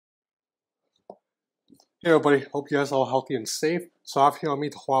Hey everybody, hope you guys are all healthy and safe. So I have here on me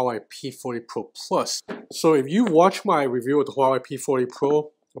the Huawei P40 Pro Plus. So if you watched my review of the Huawei P40 Pro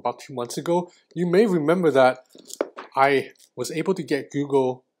about 2 months ago, you may remember that I was able to get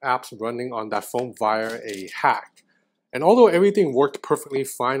Google apps running on that phone via a hack. And although everything worked perfectly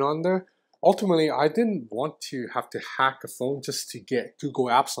fine on there, ultimately I didn't want to have to hack a phone just to get Google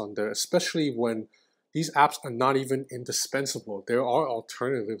apps on there, especially when these apps are not even indispensable. There are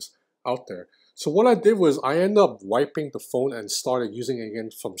alternatives out there. So what I did was I ended up wiping the phone and started using it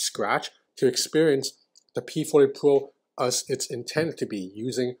again from scratch to experience the P40 Pro as it's intended to be,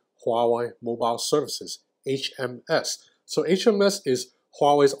 using Huawei Mobile Services, HMS. So HMS is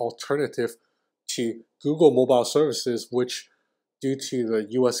Huawei's alternative to Google Mobile Services, which due to the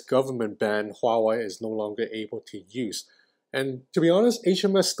US government ban, Huawei is no longer able to use. And to be honest,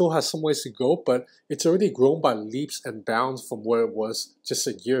 HMS still has some ways to go, but it's already grown by leaps and bounds from where it was just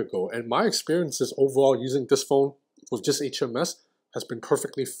a year ago. And my experiences overall using this phone with just HMS has been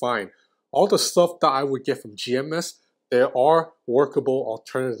perfectly fine. All the stuff that I would get from GMS, there are workable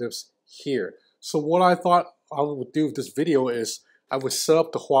alternatives here. So what I thought I would do with this video is I would set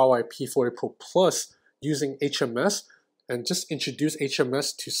up the Huawei P40 Pro Plus using HMS and just introduce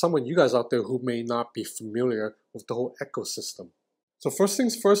HMS to some of you guys out there who may not be familiar with the whole ecosystem. So first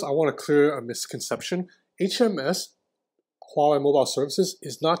things first, I want to clear a misconception. HMS, Huawei Mobile Services,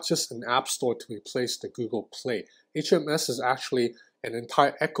 is not just an app store to replace the Google Play. HMS is actually an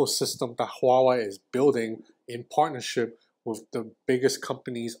entire ecosystem that Huawei is building in partnership with the biggest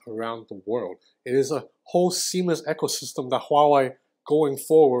companies around the world. It is a whole seamless ecosystem that Huawei going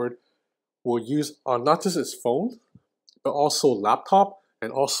forward will use on not just its phone, but also laptop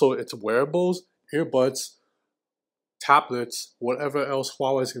and also its wearables, earbuds, tablets, whatever else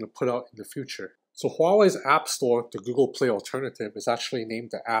Huawei is going to put out in the future. So Huawei's App Store, the Google Play alternative, is actually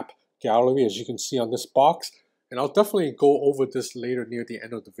named the App Gallery, as you can see on this box. And I'll definitely go over this later near the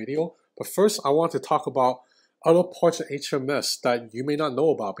end of the video. But first, I want to talk about other parts of HMS that you may not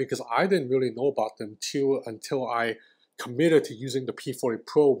know about, because I didn't really know about them until I committed to using the P40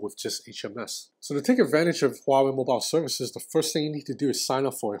 Pro with just HMS. So to take advantage of Huawei Mobile Services, the first thing you need to do is sign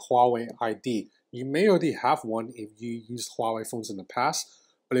up for a Huawei ID. You may already have one if you used Huawei phones in the past,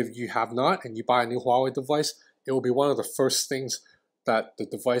 but if you have not and you buy a new Huawei device, it will be one of the first things that the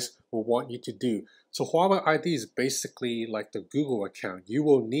device will want you to do. So Huawei ID is basically like the Google account. You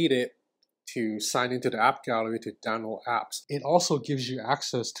will need it to sign into the App Gallery to download apps. It also gives you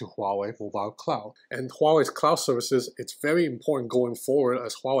access to Huawei Mobile Cloud. And Huawei's cloud services, it's very important going forward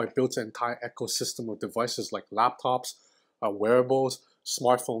as Huawei builds an entire ecosystem of devices like laptops, wearables,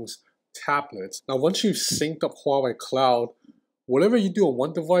 smartphones, tablets. Now once you've synced up Huawei Cloud, whatever you do on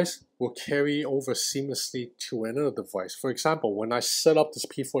one device will carry over seamlessly to another device. For example, when I set up this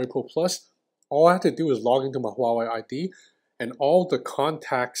P40 Pro Plus, all I have to do is log into my Huawei ID, and all the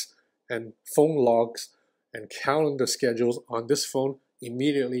contacts and phone logs and calendar schedules on this phone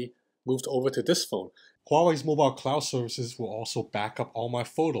immediately moved over to this phone. Huawei's mobile cloud services will also back up all my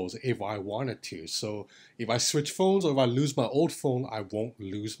photos if I wanted to. So if I switch phones or if I lose my old phone, I won't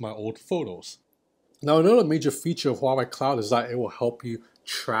lose my old photos. Now another major feature of Huawei Cloud is that it will help you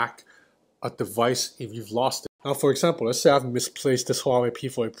track a device if you've lost it. Now for example, let's say I've misplaced this Huawei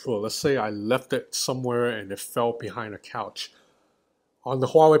P40 Pro. Let's say I left it somewhere and it fell behind a couch. On the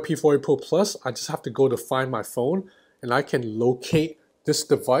Huawei P40 Pro Plus, I just have to go to find my phone and I can locate this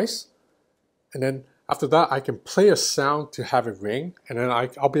device. And then after that, I can play a sound to have it ring. And then I'll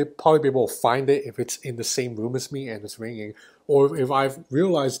probably be able to find it if it's in the same room as me and it's ringing. Or if I've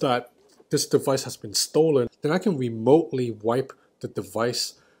realized that this device has been stolen, then I can remotely wipe the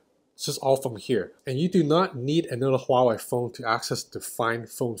device just all from here. And you do not need another Huawei phone to access the Find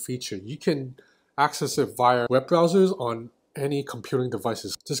Phone feature. You can access it via web browsers on any computing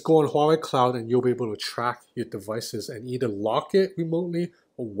devices. Just go on Huawei Cloud and you'll be able to track your devices and either lock it remotely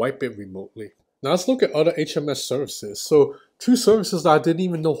or wipe it remotely. Now let's look at other HMS services. So two services that I didn't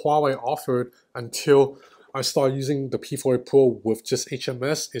even know Huawei offered until I started using the P40 Pro with just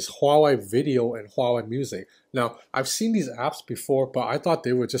HMS is Huawei Video and Huawei Music. Now I've seen these apps before, but I thought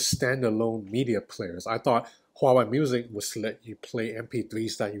they were just standalone media players. I thought Huawei Music was to let you play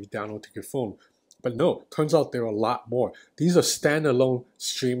MP3s that you download to your phone. But no, turns out there are a lot more. These are standalone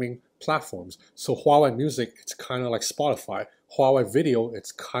streaming platforms. So Huawei Music, it's kind of like Spotify. Huawei Video,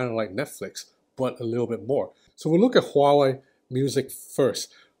 it's kind of like Netflix, but a little bit more. So we'll look at Huawei Music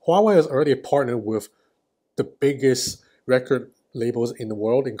first. Huawei has already partnered with the biggest record labels in the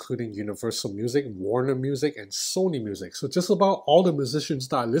world, including Universal Music, Warner Music, and Sony Music. So just about all the musicians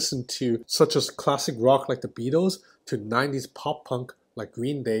that I listen to, such as classic rock like the Beatles, to 90s pop punk like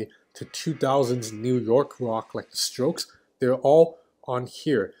Green Day to 2000s New York rock like the Strokes, they're all on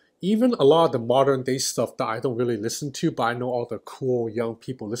here. Even a lot of the modern day stuff that I don't really listen to, but I know all the cool young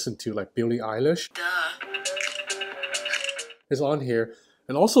people listen to, like Billie Eilish, is on here.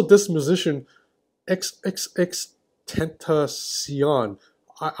 And also this musician, XXX Tentacion.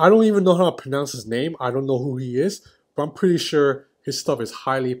 I don't even know how to pronounce his name. I don't know who he is, but I'm pretty sure his stuff is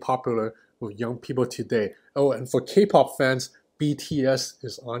highly popular with young people today. Oh, and for K-pop fans, BTS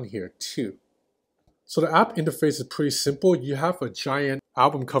is on here too. So the app interface is pretty simple. You have a giant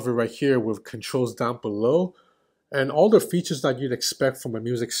album cover right here with controls down below, and all the features that you'd expect from a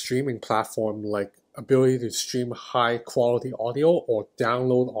music streaming platform, like ability to stream high quality audio or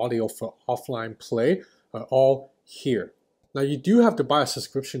download audio for offline play, are all here. Now you do have to buy a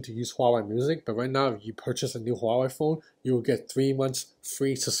subscription to use Huawei Music, but right now if you purchase a new Huawei phone, you will get 3 months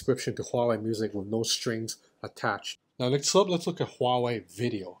free subscription to Huawei Music with no strings attached. Now next up, let's look at Huawei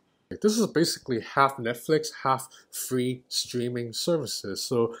Video. This is basically half Netflix, half free streaming services.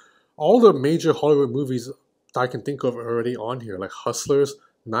 So all the major Hollywood movies that I can think of are already on here, like Hustlers,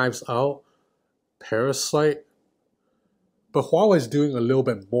 Knives Out, Parasite. But Huawei is doing a little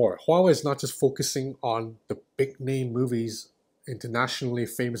bit more. Huawei is not just focusing on the big name movies, internationally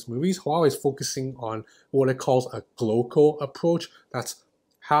famous movies. Huawei is focusing on what it calls a global approach. That's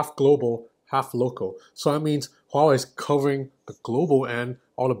half global, half local. So that means Huawei is covering the global end.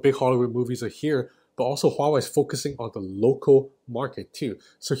 All the big Hollywood movies are here, but also Huawei is focusing on the local market too.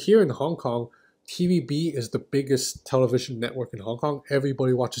 So here in Hong Kong, TVB is the biggest television network in Hong Kong.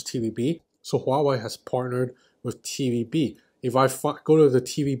 Everybody watches TVB. So Huawei has partnered with TVB. If I go to the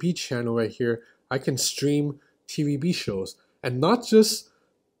TVB channel right here, I can stream TVB shows. And not just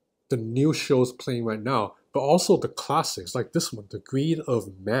the new shows playing right now, but also the classics like this one, The Greed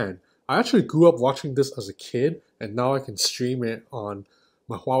of Man. I actually grew up watching this as a kid, and now I can stream it on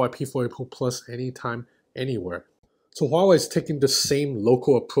my Huawei P40 Pro Plus anytime, anywhere. So Huawei is taking the same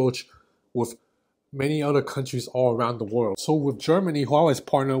local approach with many other countries all around the world. So with Germany, Huawei is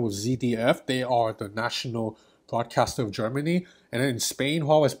partnered with ZDF. They are the national broadcaster of Germany. And then in Spain,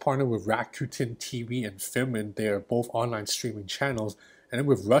 Huawei is partnered with Rakuten TV and Filmin. They are both online streaming channels. And then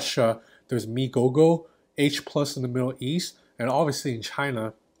with Russia, there's Migogo, H Plus in the Middle East, and obviously in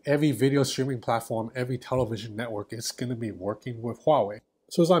China, every video streaming platform, every television network is going to be working with Huawei.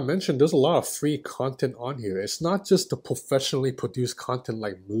 So as I mentioned, there's a lot of free content on here. It's not just the professionally produced content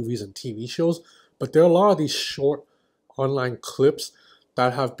like movies and TV shows, but there are a lot of these short online clips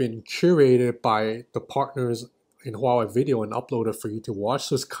that have been curated by the partners in Huawei Video and uploaded for you to watch.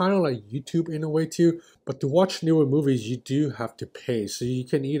 So it's kind of like YouTube in a way too, but to watch newer movies, you do have to pay. So you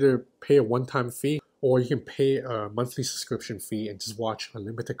can either pay a one-time fee or you can pay a monthly subscription fee and just watch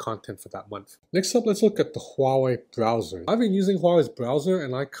unlimited content for that month. Next up, let's look at the Huawei Browser. I've been using Huawei's browser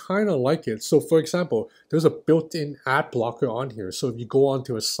and I kind of like it. So for example, there's a built-in ad blocker on here. So if you go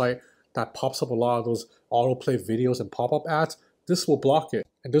onto a site that pops up a lot of those autoplay videos and pop-up ads, this will block it.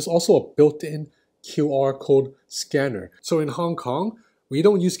 And there's also a built-in QR code scanner. So in Hong Kong, we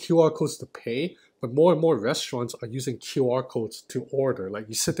don't use QR codes to pay, but more and more restaurants are using QR codes to order. Like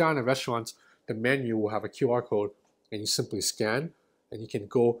you sit down in restaurants, the menu will have a QR code and you simply scan and you can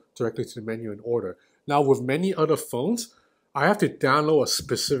go directly to the menu and order. Now with many other phones, I have to download a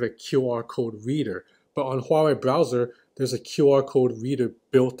specific QR code reader, but on Huawei Browser, there's a QR code reader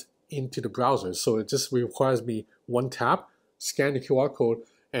built into the browser. So it just requires me one tap, scan the QR code,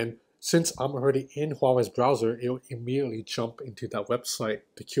 and since I'm already in Huawei's browser, it will immediately jump into that website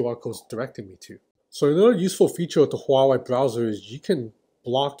the QR code is directing me to. So another useful feature of the Huawei browser is you can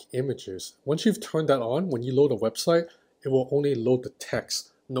block images. Once you've turned that on, when you load a website, it will only load the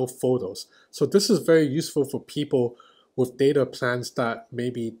text, no photos. So this is very useful for people with data plans that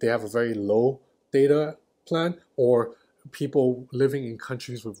maybe they have a very low data plan, or people living in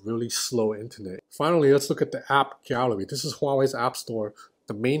countries with really slow internet. Finally, let's look at the App Gallery. This is Huawei's app store,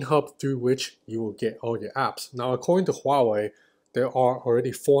 the main hub through which you will get all your apps. Now, according to Huawei, there are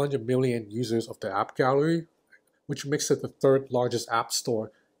already 400 million users of the App Gallery, which makes it the third largest app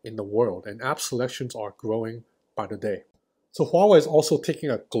store in the world, and app selections are growing by the day. So Huawei is also taking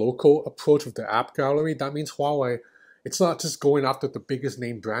a global approach with the App Gallery. That means Huawei, it's not just going after the biggest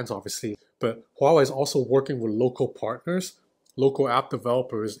name brands, obviously, but Huawei is also working with local partners, local app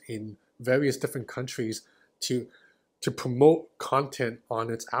developers in various different countries to promote content on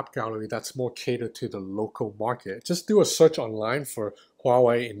its app gallery that's more catered to the local market. Just do a search online for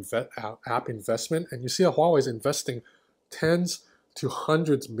Huawei app investment, and you see that Huawei is investing tens to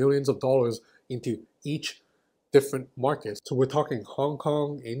hundreds millions of dollars into each different market. So we're talking Hong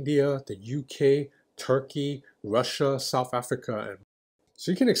Kong, India, the UK, Turkey, Russia, South Africa, and So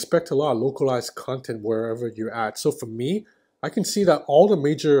you can expect a lot of localized content wherever you're at. So for me, I can see that all the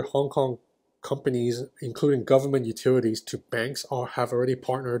major Hong Kong companies, including government utilities to banks, have already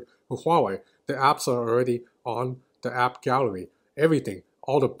partnered with Huawei. The apps are already on the App Gallery. Everything,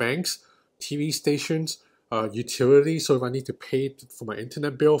 all the banks, TV stations, utilities. So if I need to pay for my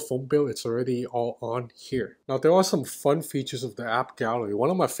internet bill, phone bill, it's already all on here. Now there are some fun features of the App Gallery.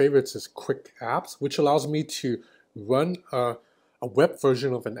 One of my favorites is Quick Apps, which allows me to run a web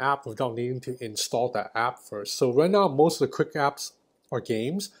version of an app without needing to install that app first. So right now, most of the quick apps are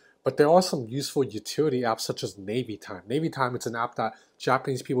games, but there are some useful utility apps such as Navy Time. Navy Time is an app that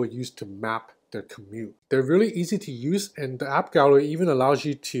Japanese people use to map their commute. They're really easy to use, and the App Gallery even allows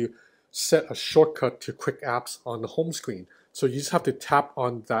you to set a shortcut to quick apps on the home screen. So you just have to tap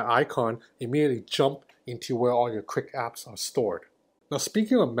on that icon, immediately jump into where all your quick apps are stored. Now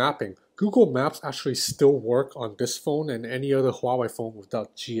speaking of mapping, Google Maps actually still work on this phone and any other Huawei phone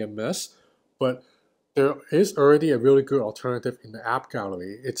without GMS, but there is already a really good alternative in the App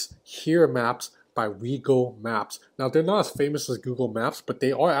Gallery. It's Here Maps by WeGo Maps. Now they're not as famous as Google Maps, but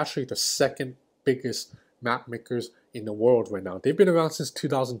they are actually the second biggest map makers in the world right now. They've been around since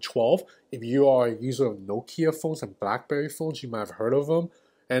 2012. If you are a user of Nokia phones and BlackBerry phones, you might have heard of them.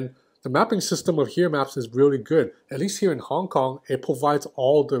 And the mapping system of Here Maps is really good. At least here in Hong Kong, it provides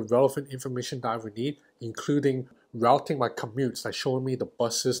all the relevant information that I would need, including routing my commutes, like showing me the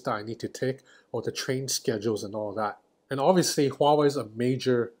buses that I need to take or the train schedules and all that. And obviously, Huawei is a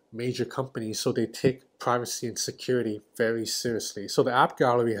major company, so they take privacy and security very seriously. So the App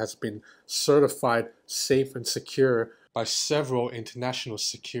Gallery has been certified safe and secure by several international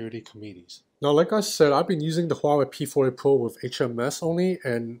security committees. Now, like I said, I've been using the Huawei P40 Pro with HMS only,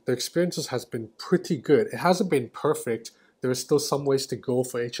 and the experiences has been pretty good. It hasn't been perfect. There is still some ways to go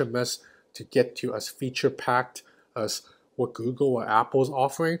for HMS to get to as feature-packed as what Google or Apple is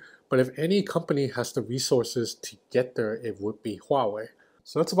offering. But if any company has the resources to get there, it would be Huawei.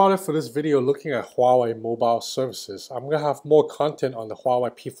 So that's about it for this video looking at Huawei Mobile Services. I'm going to have more content on the Huawei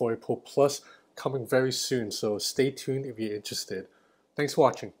P40 Pro Plus coming very soon, so stay tuned if you're interested. Thanks for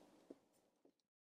watching.